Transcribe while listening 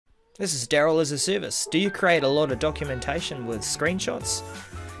This is Daryl as a service. Do you create a lot of documentation with screenshots?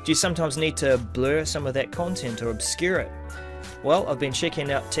 Do you sometimes need to blur some of that content or obscure it? Well, I've been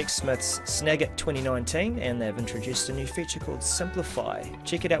checking out TechSmith's SnagIt 2019 and they've introduced a new feature called Simplify.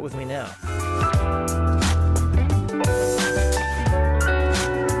 Check it out with me now.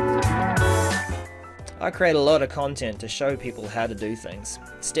 I create a lot of content to show people how to do things.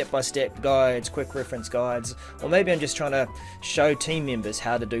 Step-by-step guides, quick reference guides, or maybe I'm just trying to show team members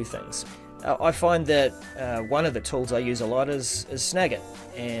how to do things. I find that one of the tools I use a lot is SnagIt,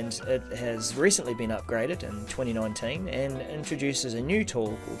 and it has recently been upgraded in 2019 and introduces a new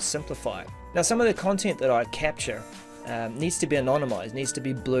tool called Simplify. Now some of the content that I capture needs to be anonymized, needs to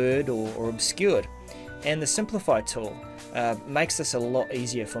be blurred or obscured, and the Simplify tool makes this a lot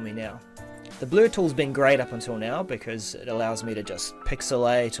easier for me now. The blur tool's been great up until now because it allows me to just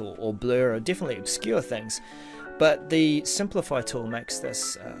pixelate or blur or definitely obscure things, but the Simplify tool makes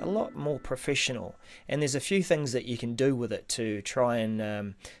this a lot more professional, and there's a few things that you can do with it to try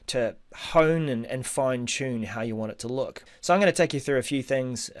and to hone and fine-tune how you want it to look. So I'm going to take you through a few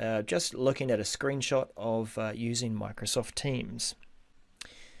things just looking at a screenshot of using Microsoft Teams.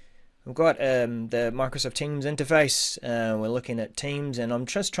 We've got the Microsoft Teams interface, we're looking at Teams, and I'm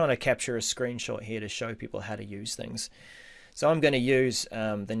just trying to capture a screenshot here to show people how to use things. So I'm going to use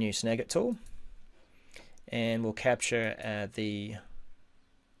the new SnagIt tool, and we'll capture the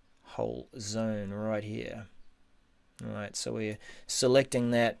whole zone right here. Alright, so we're selecting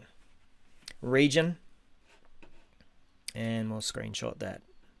that region, and we'll screenshot that.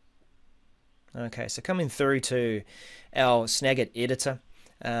 Okay, so coming through to our SnagIt editor,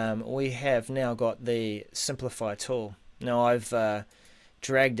 we have now got the Simplify tool. Now I've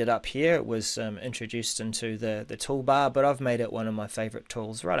dragged it up here. It was introduced into the toolbar, but I've made it one of my favorite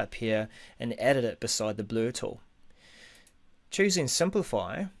tools right up here and added it beside the blur tool. Choosing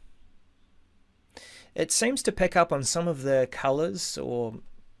Simplify, it seems to pick up on some of the colors, or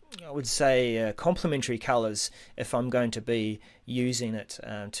I would say complementary colors, if I'm going to be using it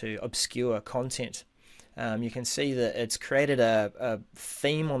to obscure content. You can see that it's created a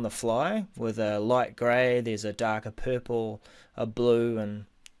theme on the fly with a light grey, there's a darker purple, a blue, and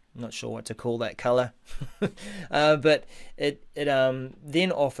I'm not sure what to call that colour. But it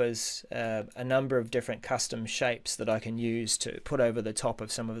then offers a number of different custom shapes that I can use to put over the top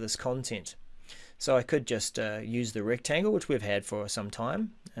of some of this content. So I could just use the rectangle, which we've had for some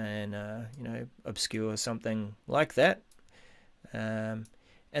time, and you know, obscure something like that. And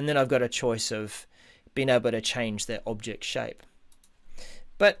then I've got a choice of being able to change that object shape.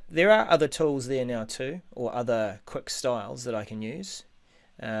 But there are other tools there now too, or other quick styles that I can use.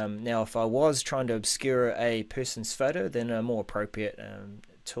 Now if I was trying to obscure a person's photo, then a more appropriate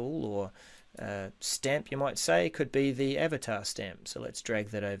tool or stamp, you might say, could be the avatar stamp. So let's drag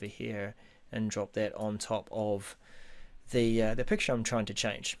that over here and drop that on top of the picture I'm trying to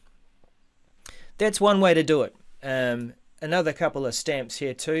change. That's one way to do it. Another couple of stamps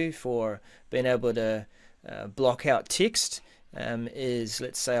here too for being able to block out text is,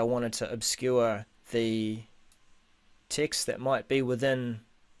 let's say I wanted to obscure the text that might be within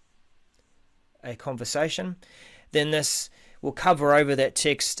a conversation, then this will cover over that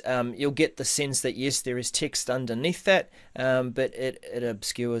text. You'll get the sense that yes, there is text underneath that, but it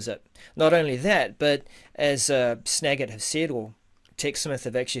obscures it. Not only that, but as SnagIt have said, or TechSmith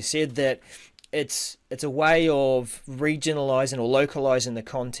have actually said, that it's a way of regionalizing or localizing the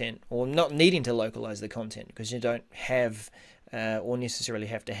content, or not needing to localize the content, because you don't have or necessarily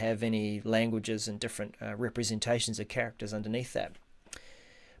have to have any languages and different representations of characters underneath that.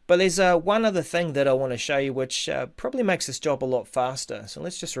 But there's one other thing that I want to show you, which probably makes this job a lot faster. So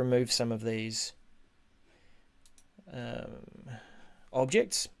let's just remove some of these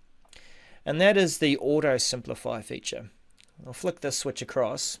objects, and that is the auto simplify feature. I'll flick this switch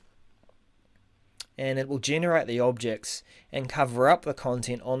across, and it will generate the objects and cover up the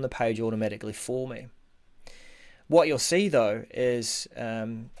content on the page automatically for me. What you'll see though is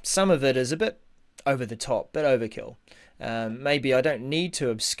some of it is a bit over the top, bit overkill. Maybe I don't need to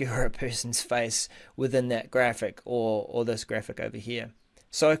obscure a person's face within that graphic or this graphic over here.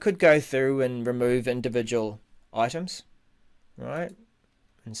 So I could go through and remove individual items, right?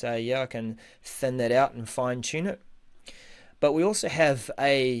 And say, yeah, I can thin that out and fine tune it. But we also have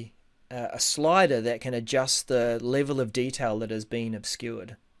a slider that can adjust the level of detail that has been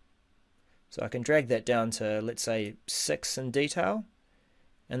obscured. So I can drag that down to, let's say, 6 in detail,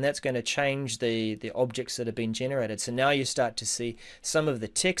 and that's going to change the objects that have been generated. So now you start to see some of the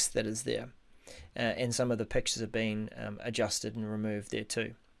text that is there, and some of the pictures have been adjusted and removed there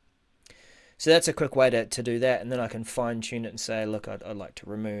too. So that's a quick way to do that, and then I can fine tune it and say, look, I'd like to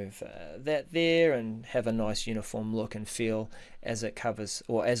remove that there and have a nice uniform look and feel as it covers,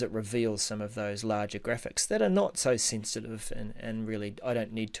 or as it reveals some of those larger graphics that are not so sensitive, and really I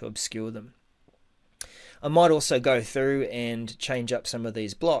don't need to obscure them. I might also go through and change up some of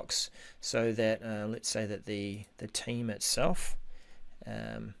these blocks so that, let's say that the team itself,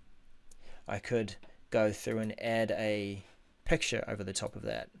 I could go through and add a picture over the top of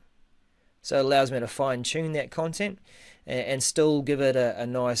that. So it allows me to fine tune that content and still give it a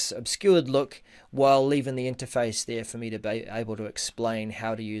nice obscured look while leaving the interface there for me to be able to explain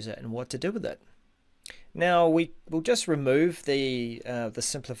how to use it and what to do with it. Now we'll just remove the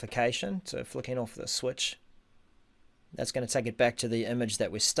simplification, so flicking off the switch. That's going to take it back to the image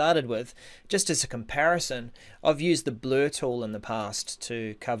that we started with. Just as a comparison, I've used the blur tool in the past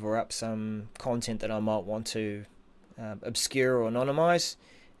to cover up some content that I might want to obscure or anonymize,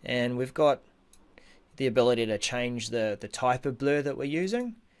 and we've got the ability to change the type of blur that we're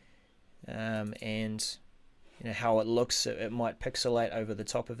using, and how it looks. It might pixelate over the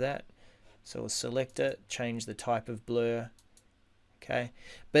top of that, so we'll select it, change the type of blur. Okay,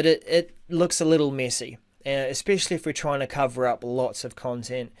 but it looks a little messy, especially if we're trying to cover up lots of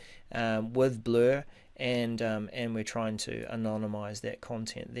content with blur, and we're trying to anonymize that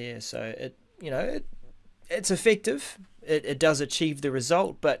content there. So it's effective. It does achieve the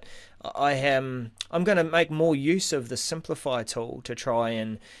result, but I'm going to make more use of the Simplify tool to try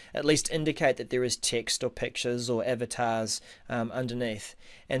and at least indicate that there is text or pictures or avatars underneath.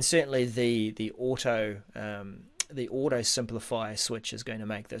 And certainly the auto simplify switch is going to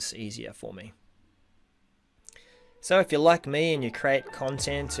make this easier for me. So if you're like me and you create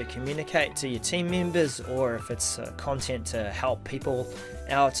content to communicate to your team members, or if it's content to help people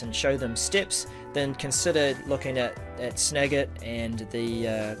out and show them steps, then consider looking at SnagIt and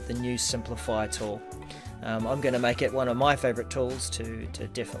the new Simplify tool. I'm going to make it one of my favorite tools to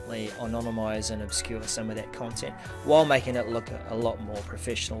definitely anonymize and obscure some of that content while making it look a lot more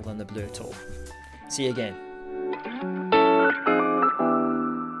professional than the blur tool. See you again.